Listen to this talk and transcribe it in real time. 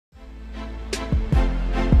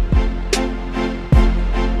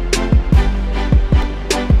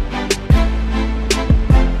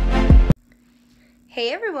Hey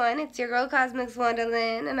everyone, it's your girl Cosmic's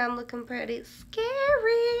Wonderland, and I'm looking pretty scary.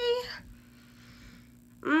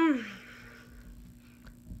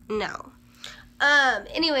 No.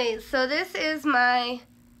 Anyways, so this is my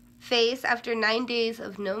face after 9 days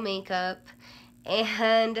of no makeup,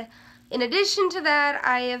 and in addition to that,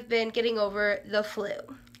 I have been getting over the flu.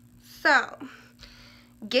 So,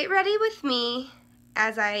 get ready with me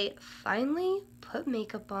as I finally put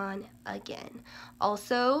makeup on again.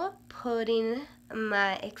 Also, putting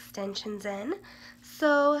my extensions in.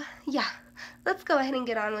 So, yeah, let's go ahead and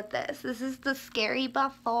get on with this. This is the scary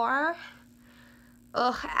before.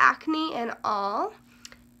 Ugh, acne and all.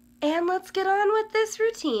 And let's get on with this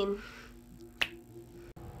routine.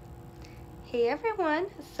 Hey everyone,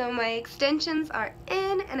 so my extensions are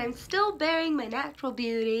in and I'm still bearing my natural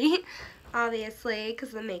beauty, obviously,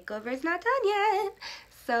 because the makeover is not done yet.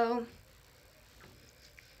 So,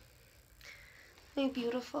 my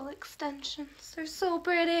beautiful extensions, they're so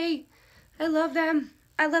pretty. I love them.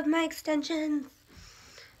 I love my extensions.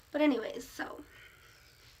 But anyways, so,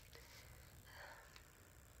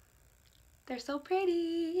 they're so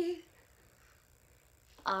pretty.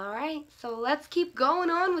 Alright, so let's keep going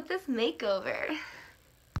on with this makeover.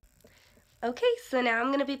 Okay, so now I'm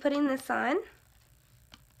going to be putting this on.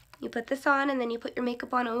 You put this on and then you put your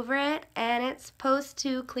makeup on over it, and it's supposed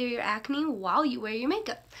to clear your acne while you wear your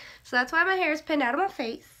makeup. So that's why my hair is pinned out of my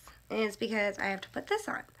face, is because I have to put this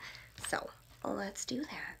on. So let's do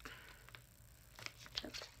that.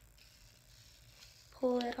 Just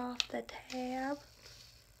pull it off the tab.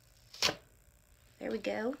 There we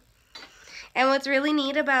go. And what's really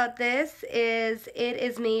neat about this is it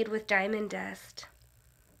is made with diamond dust.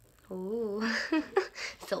 Ooh,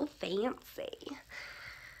 so fancy.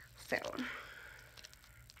 So,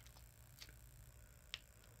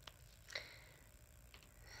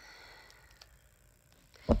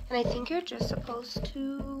 and I think you're just supposed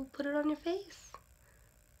to put it on your face.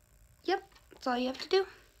 Yep, that's all you have to do.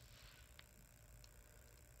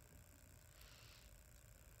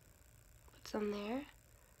 Put some there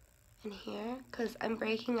and here, because I'm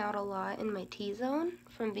breaking out a lot in my T-zone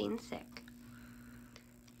from being sick.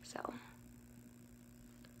 So,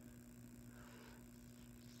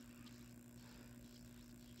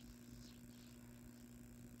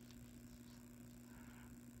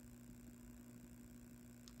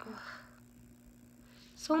 ugh.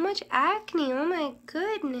 So much acne, oh my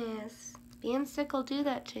goodness. Being sick will do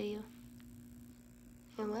that to you.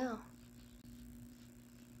 It will.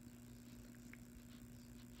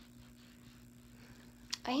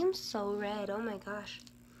 I am so red, oh my gosh.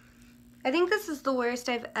 I think this is the worst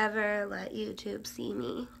I've ever let YouTube see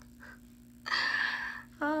me.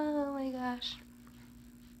 Oh my gosh.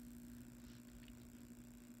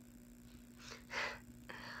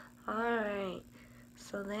 Alright,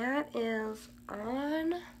 so that is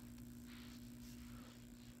on.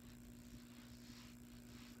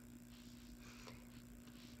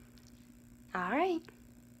 Alright.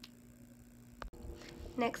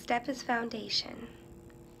 Next step is foundation.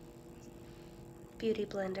 Beauty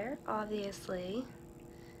blender, obviously.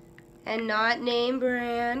 And not name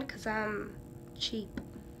brand, because I'm cheap.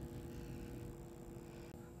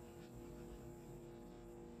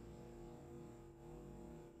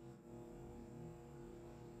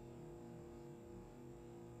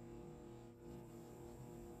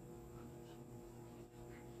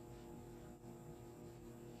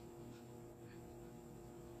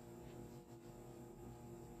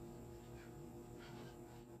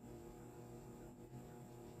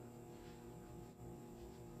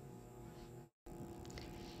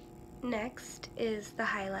 Next is the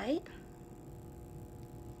highlight.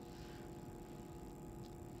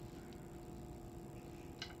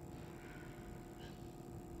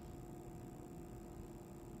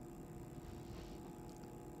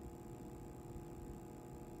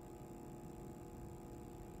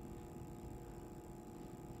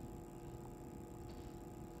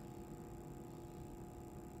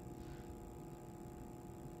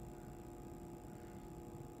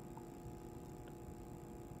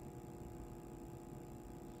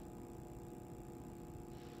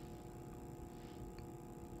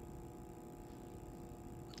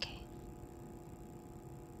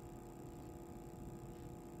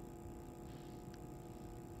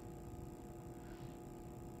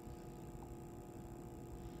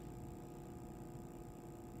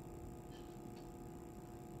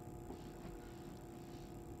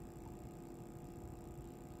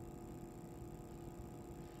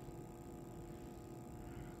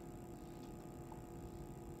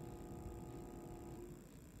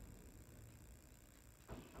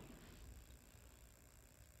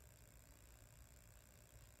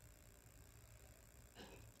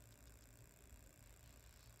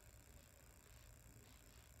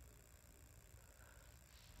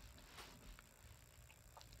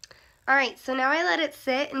 Alright, so now I let it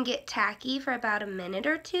sit and get tacky for about a minute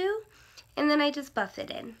or two, and then I just buff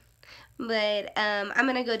it in. But I'm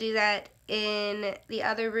going to go do that in the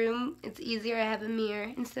other room. It's easier, I have a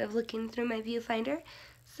mirror instead of looking through my viewfinder.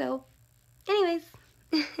 So, anyways.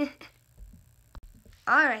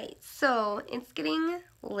 Alright, so it's getting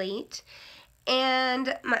late,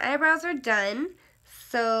 and my eyebrows are done.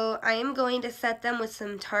 So I am going to set them with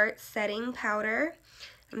some Tarte setting powder.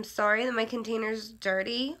 I'm sorry that my container's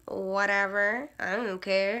dirty. Whatever. I don't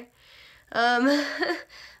care.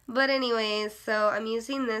 But anyways, so I'm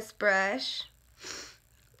using this brush.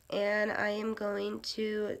 And I am going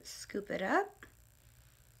to scoop it up.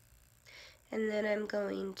 And then I'm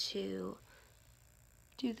going to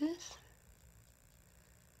do this.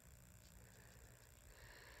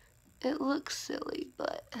 It looks silly,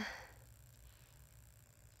 but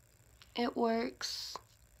it works.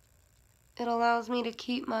 It allows me to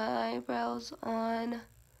keep my eyebrows on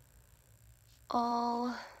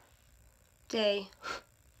all day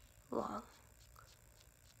long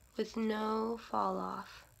with no fall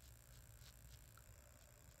off.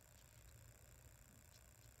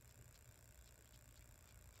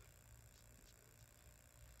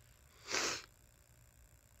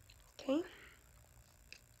 Okay,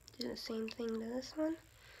 do the same thing to this one.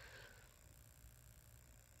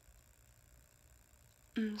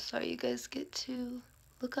 So you guys get to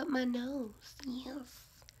look up my nose. Yes.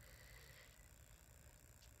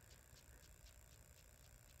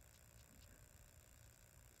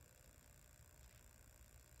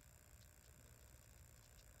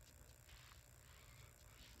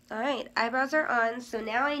 Alright, eyebrows are on, so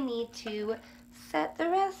now I need to set the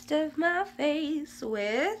rest of my face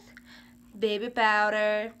with baby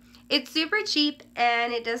powder. It's super cheap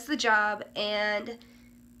and it does the job, and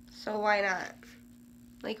so why not?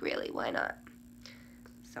 Like, really, why not?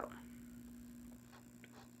 So.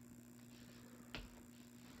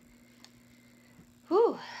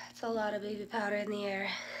 Whew, that's a lot of baby powder in the air.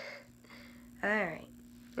 Alright,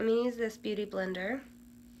 I'm going to use this beauty blender.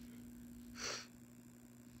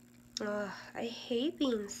 Ugh, I hate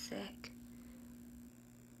being sick.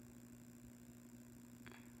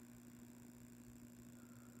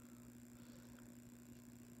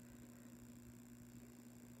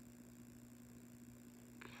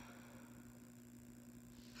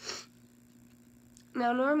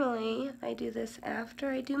 Now normally I do this after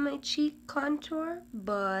I do my cheek contour,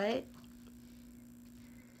 but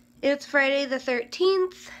it's Friday the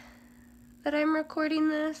 13th that I'm recording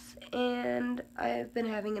this, and I've been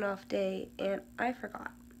having an off day and I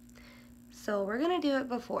forgot. So we're gonna do it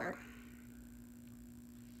before.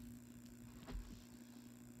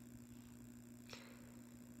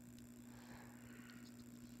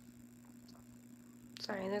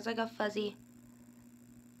 Sorry, there's like a fuzzy.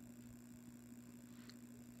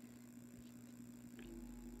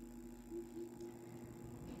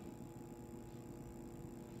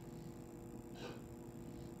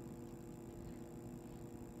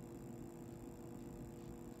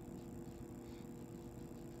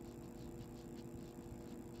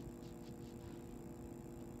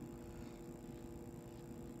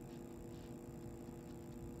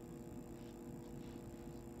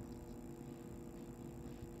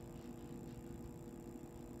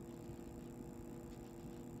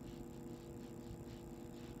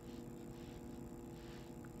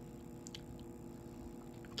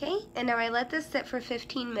 Okay, and now I let this sit for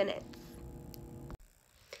 15 minutes.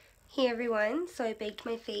 Hey everyone, so I baked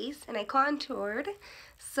my face and I contoured.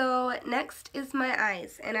 So next is my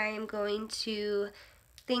eyes, and I am going to,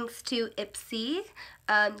 thanks to Ipsy,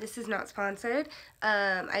 this is not sponsored,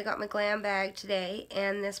 I got my Glam bag today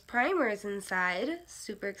and this primer is inside,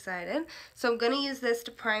 super excited. So I'm going to use this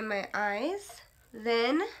to prime my eyes.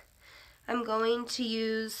 Then I'm going to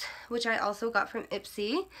use, which I also got from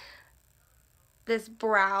Ipsy, this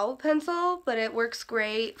brow pencil, but it works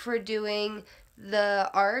great for doing the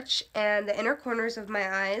arch and the inner corners of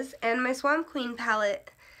my eyes, and my Swamp Queen palette.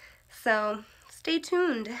 So stay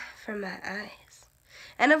tuned for my eyes.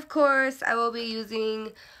 And of course I will be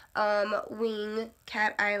using Wing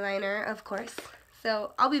Cat eyeliner, of course.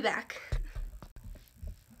 So I'll be back.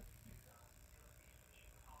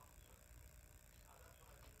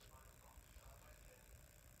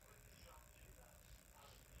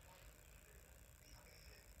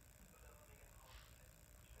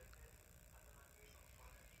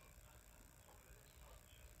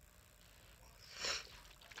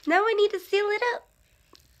 Now I need to seal it up.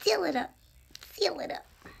 Seal it up. Seal it up.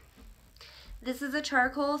 This is a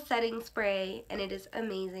charcoal setting spray, and it is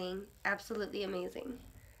amazing. Absolutely amazing.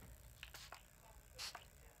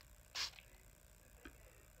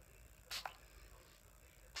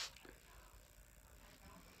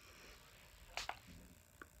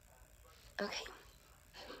 Okay.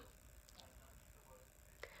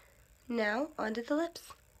 Now, onto the lips.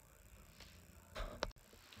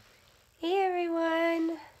 Hey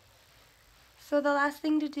everyone! So the last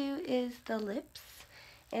thing to do is the lips.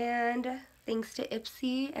 And thanks to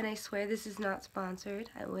Ipsy, and I swear this is not sponsored,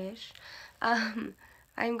 I wish, I'm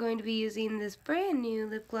going to be using this brand new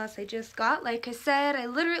lip gloss I just got. Like I said, I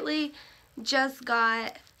literally just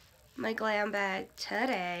got my Glam bag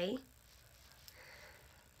today.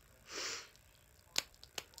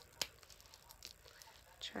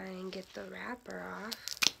 Try and get the wrapper off.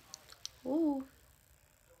 Ooh.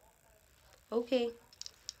 Okay.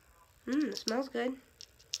 It smells good.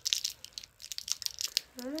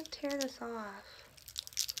 I'm gonna tear this off.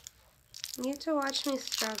 You have to watch me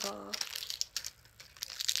struggle.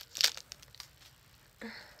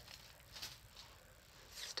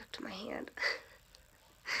 Stuck to my hand.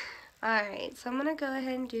 Alright, so I'm gonna go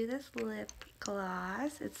ahead and do this lip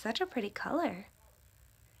gloss. It's such a pretty color.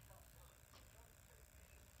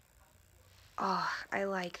 Oh, I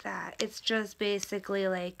like that. It's just basically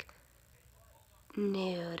like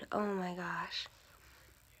nude. Oh my gosh.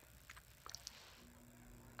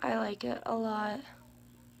 I like it a lot.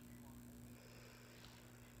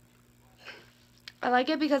 I like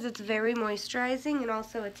it because it's very moisturizing, and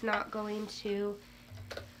also it's not going to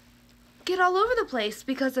get all over the place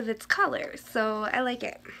because of its color. So I like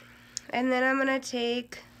it. And then I'm going to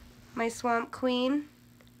take my Swamp Queen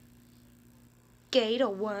Gator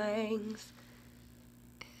Wings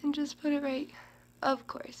and just put it right, of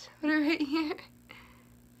course, put it right here.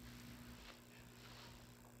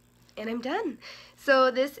 And I'm done. So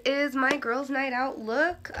this is my girls' night out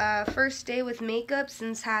look. First day with makeup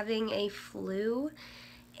since having a flu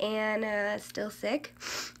and still sick,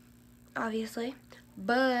 obviously.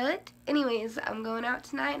 But anyways, I'm going out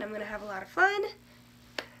tonight and I'm going to have a lot of fun.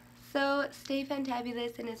 So stay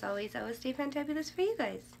fantabulous, and as always, I will stay fantabulous for you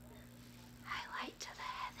guys. Highlight.